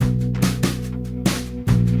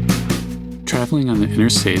Traveling on the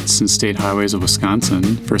interstates and state highways of Wisconsin,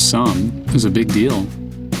 for some, is a big deal.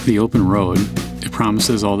 The open road, it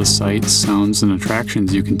promises all the sights, sounds, and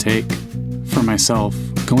attractions you can take. For myself,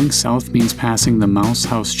 going south means passing the Mouse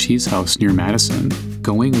House Cheese House near Madison.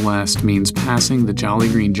 Going west means passing the Jolly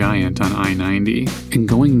Green Giant on I-90. And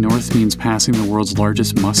going north means passing the world's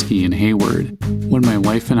largest muskie in Hayward. When my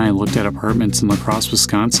wife and I looked at apartments in La Crosse,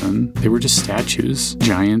 Wisconsin, they were just statues.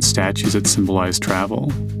 Giant statues that symbolized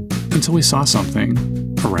travel. Until we saw something.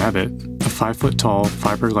 A rabbit. A 5-foot-tall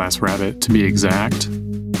fiberglass rabbit, to be exact.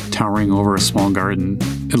 Towering over a small garden.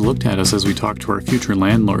 It looked at us as we talked to our future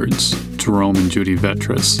landlords, Jerome and Judy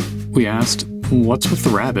Vetras. We asked, "What's with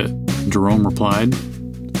the rabbit?" Jerome replied,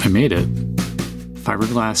 "I made it."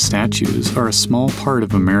 Fiberglass statues are a small part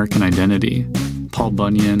of American identity. Paul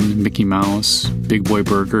Bunyan, Mickey Mouse, Big Boy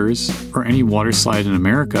Burgers, or any water slide in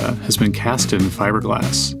America has been casted in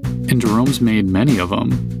fiberglass. And Jerome's made many of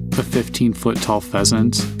them. A 15-foot-tall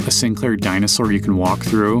pheasant, a Sinclair dinosaur you can walk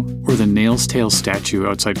through, or the Nails Tail statue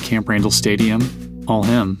outside Camp Randall Stadium. All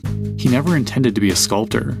him. He never intended to be a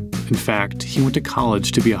sculptor. In fact, he went to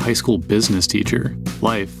college to be a high school business teacher.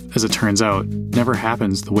 Life, as it turns out, never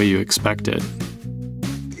happens the way you expect it.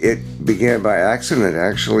 It began by accident,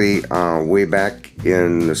 actually, way back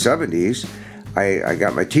in the 70s. I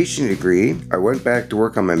got my teaching degree. I went back to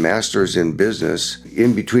work on my master's in business.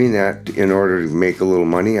 In between that, in order to make a little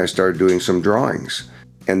money, I started doing some drawings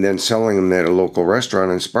and then selling them at a local restaurant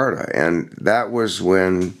in Sparta. And that was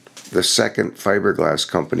when the second fiberglass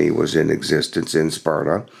company was in existence in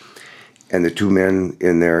Sparta. And the two men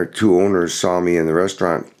in there, two owners, saw me in the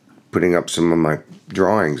restaurant putting up some of my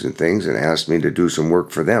drawings and things and asked me to do some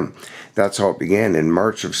work for them. That's how it began. In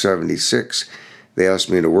March of 76, they asked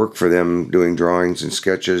me to work for them doing drawings and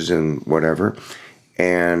sketches and whatever.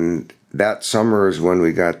 And that summer is when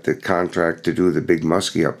we got the contract to do the big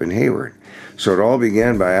muskie up in Hayward. So it all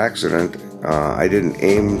began by accident. I didn't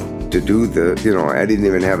aim to do I didn't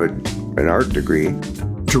even have an art degree.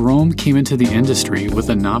 Jerome came into the industry with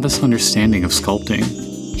a novice understanding of sculpting.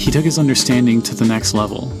 He took his understanding to the next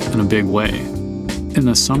level in a big way. In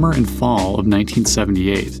the summer and fall of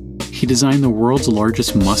 1978, he designed the world's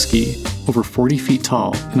largest muskie, over 40 feet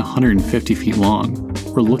tall and 150 feet long.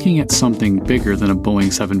 We're looking at something bigger than a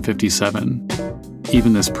Boeing 757.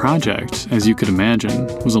 Even this project, as you could imagine,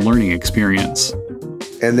 was a learning experience.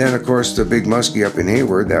 And then, of course, the big muskie up in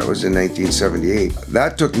Hayward, that was in 1978.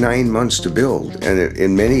 That took 9 months to build, and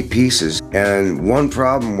in many pieces. And one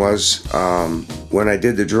problem was when I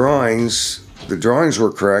did the drawings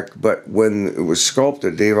were correct, but when it was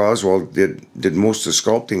sculpted, Dave Oswald did most of the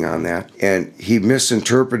sculpting on that, and he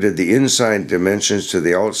misinterpreted the inside dimensions to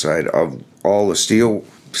the outside of all the steel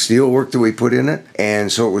work that we put in it,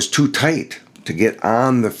 and so it was too tight to get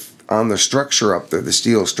on the structure up there, the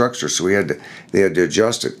steel structure. So they had to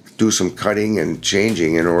adjust it, do some cutting and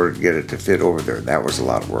changing in order to get it to fit over there. That was a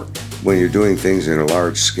lot of work. When you're doing things in a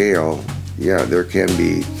large scale, yeah, there can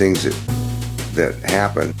be things that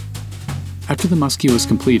happen. After the muskie was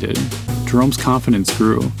completed, Jerome's confidence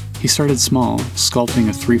grew. He started small, sculpting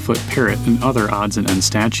a 3-foot parrot and other odds and ends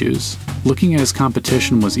statues. Looking at his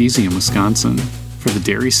competition was easy in Wisconsin. For the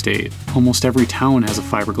dairy state, almost every town has a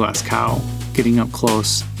fiberglass cow. Getting up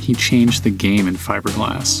close, he changed the game in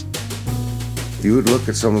fiberglass. You would look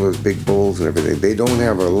at some of those big bulls and everything. They don't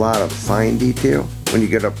have a lot of fine detail. When you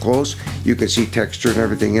get up close, you can see texture and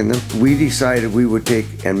everything in them. We decided we would take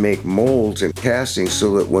and make molds and castings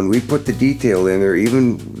so that when we put the detail in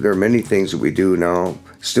there are many things that we do now,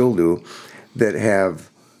 still do, that have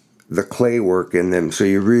the clay work in them. So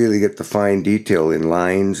you really get the fine detail in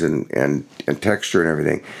lines and texture and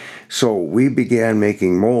everything. So we began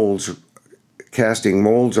making molds, casting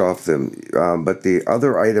molds off them, but the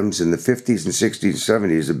other items in the 50s and 60s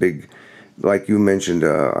and 70s, the big, like you mentioned,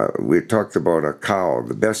 we talked about a cow,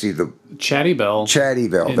 the Bessie, the Chatty Bell. Chatty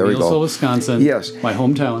Bell, in there we go. Neillsville, Wisconsin. Yes. My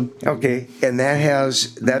hometown. Okay, and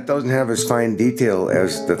that doesn't have as fine detail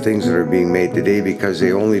as the things that are being made today because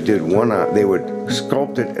they only did one, they would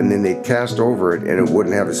sculpt it and then they'd cast over it and it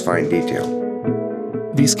wouldn't have as fine detail.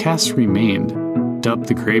 These casts remained, dubbed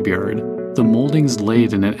the Graveyard, the moldings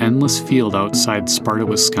laid in an endless field outside Sparta,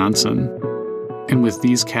 Wisconsin. And with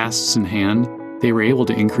these casts in hand, they were able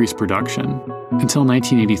to increase production until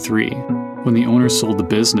 1983, when the owner sold the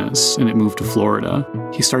business and it moved to Florida.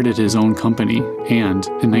 He started his own company, and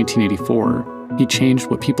in 1984, he changed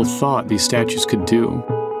what people thought these statues could do.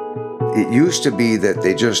 It used to be that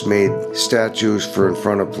they just made statues for in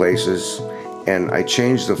front of places, and I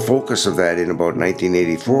changed the focus of that in about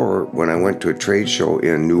 1984 when I went to a trade show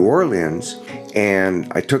in New Orleans,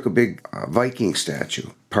 And I took a big Viking statue,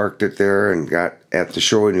 parked it there, and got at the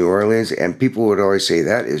show in New Orleans. And people would always say,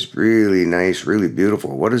 that is really nice, really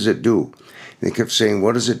beautiful. What does it do? And they kept saying,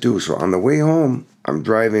 what does it do? So on the way home, I'm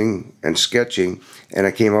driving and sketching, and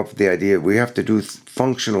I came up with the idea we have to do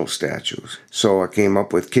functional statues. So I came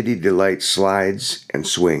up with Kitty Delight slides and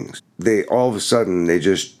swings. They all of a sudden, they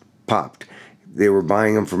just popped. They were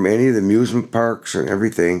buying them from any of the amusement parks and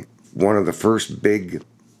everything. One of the first big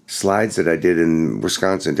slides that I did in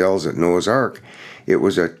Wisconsin Dells at Noah's Ark, it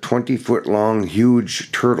was a 20-foot long,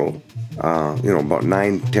 huge turtle, about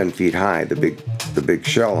 9-10 feet high, the big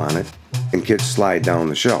shell on it, and kids slide down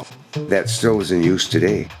the shell. That still is in use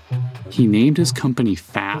today. He named his company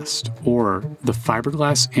FAST, or the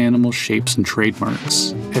Fiberglass Animal Shapes and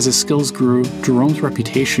Trademarks. As his skills grew, Jerome's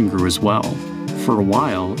reputation grew as well. For a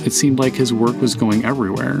while, it seemed like his work was going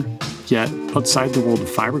everywhere. Yet, outside the world of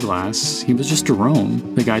fiberglass, he was just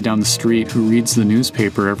Jerome, the guy down the street who reads the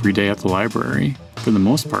newspaper every day at the library. For the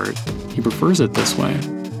most part, he prefers it this way.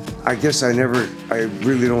 I guess I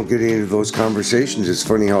really don't get into those conversations. It's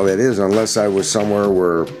funny how that is, unless I was somewhere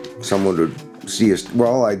where someone would see us.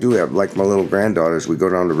 Well, I do have, like my little granddaughters, we go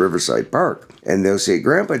down to Riverside Park, and they'll say,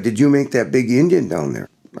 Grandpa, did you make that big Indian down there?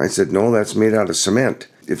 I said, no, that's made out of cement.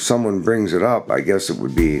 If someone brings it up, I guess it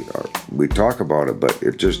would be, we talk about it, but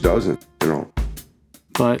it just doesn't,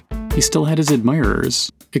 But he still had his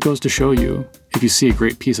admirers. It goes to show you, if you see a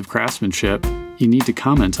great piece of craftsmanship, you need to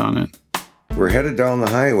comment on it. We're headed down the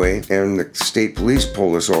highway, and the state police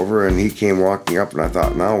pulled us over, and he came walking up, and I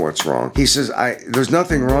thought, now what's wrong? He says, there's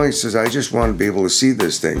nothing wrong. He says, I just want to be able to see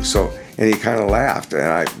this thing. And he kind of laughed,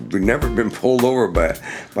 and we'd never been pulled over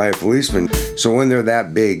by a policeman. So when they're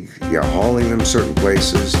that big, hauling them certain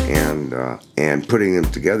places and putting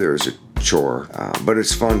them together is a chore. But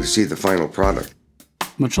it's fun to see the final product.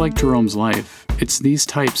 Much like Jerome's life, it's these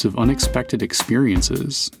types of unexpected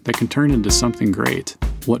experiences that can turn into something great.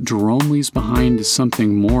 What Jerome leaves behind is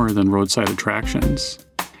something more than roadside attractions.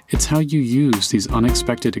 It's how you use these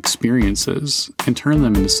unexpected experiences and turn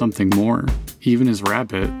them into something more. Even his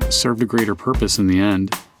rabbit served a greater purpose in the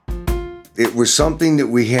end. It was something that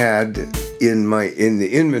we had in the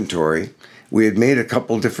inventory. We had made a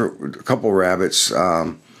couple rabbits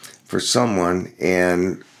for someone,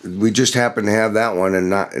 and we just happened to have that one,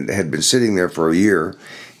 and it had been sitting there for a year.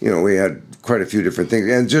 We had quite a few different things,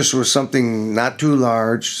 and just was something not too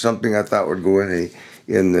large, something I thought would go in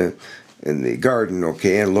the garden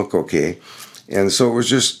okay and look okay. And so it was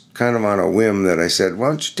just kind of on a whim that I said, why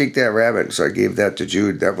don't you take that rabbit? So I gave that to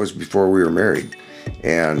Jude. That was before we were married.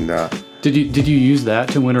 And did you use that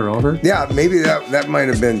to win her over? Yeah, maybe that might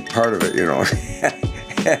have been part of it,